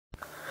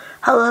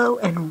Hello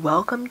and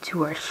welcome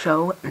to our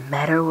show,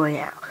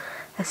 Royale.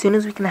 As soon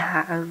as we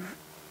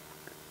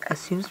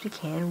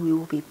can, we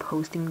will be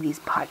posting these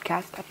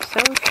podcast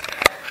episodes.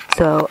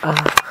 So,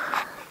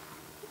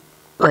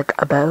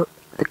 about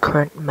the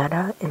current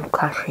meta in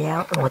Clash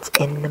Royale and what's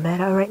in the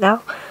meta right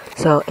now.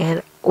 So,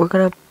 and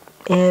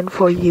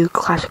for you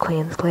Clash of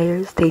Clans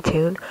players, stay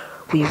tuned.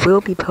 We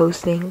will be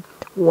posting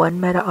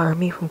one meta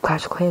army from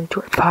Clash of Clans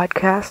to our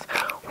podcast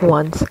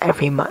once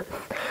every month.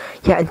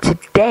 Yeah, and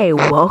today,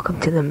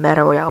 welcome to the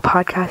Meta Royale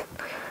podcast.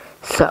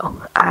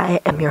 So, I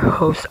am your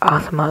host,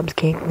 Awesome Mobs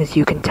King, as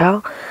you can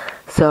tell.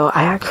 So,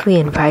 I actually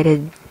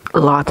invited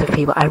lots of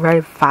people. I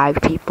invited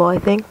 5 people, I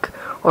think,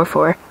 or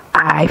 4.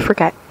 I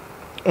forget.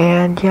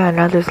 And yeah,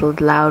 now there's a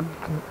loud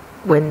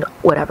wind,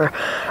 whatever.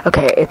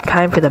 Okay, it's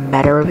time for the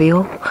meta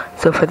reveal.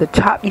 So, for the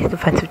top youth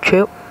defensive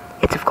troop,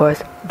 it's of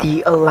course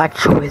the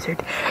Electro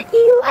Wizard.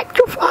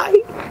 Electrify!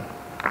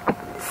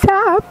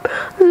 Zap!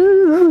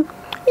 Electrons!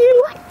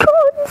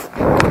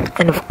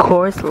 And of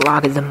course,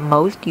 Log is the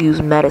most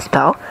used meta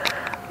spell.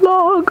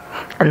 Log!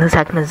 And the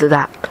second is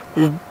that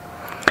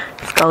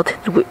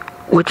skeletons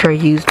which are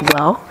used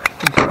well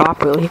and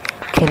properly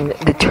can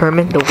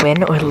determine the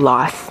win or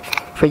loss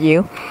for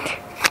you.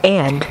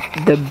 And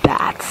the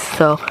bats.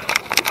 So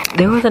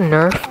there was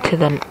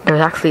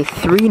actually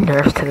 3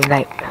 nerfs to the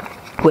Night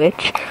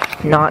Witch,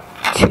 not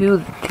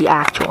to the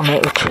actual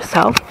Night Witch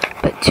herself,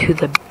 but to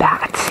the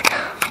bats.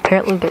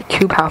 Apparently they're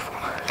too powerful.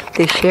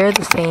 They share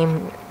the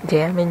same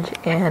damage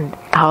and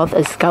health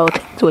as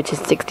skeletons, which is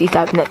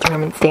 67 at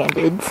tournament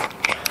standards.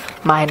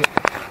 My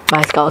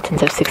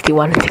skeletons have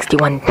 61 damage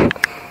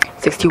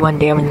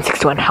and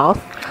 61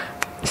 health.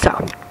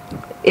 So,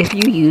 if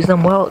you use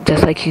them well,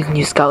 just like you can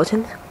use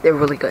skeletons, they're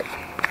really good.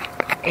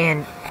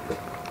 And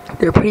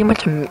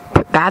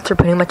bats are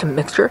pretty much a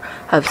mixture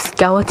of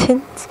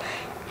skeletons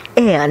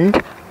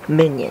and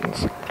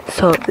minions.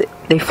 So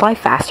they fly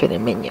faster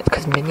than minions,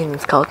 because minions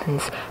and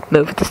skeletons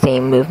move at the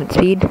same movement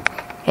speed.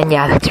 And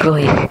yeah, that's a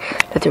really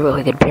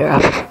good pair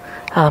of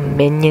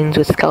minions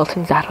with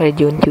skeletons. That's what I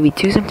do in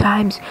 2v2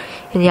 sometimes.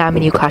 And yeah, my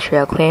new Clash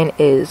Royale clan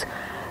is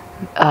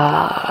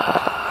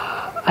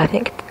I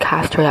think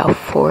Clash Royale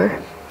 4.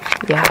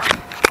 Yeah.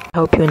 I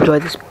hope you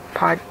enjoyed this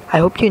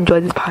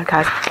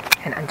podcast,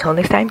 and until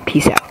next time,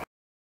 peace out.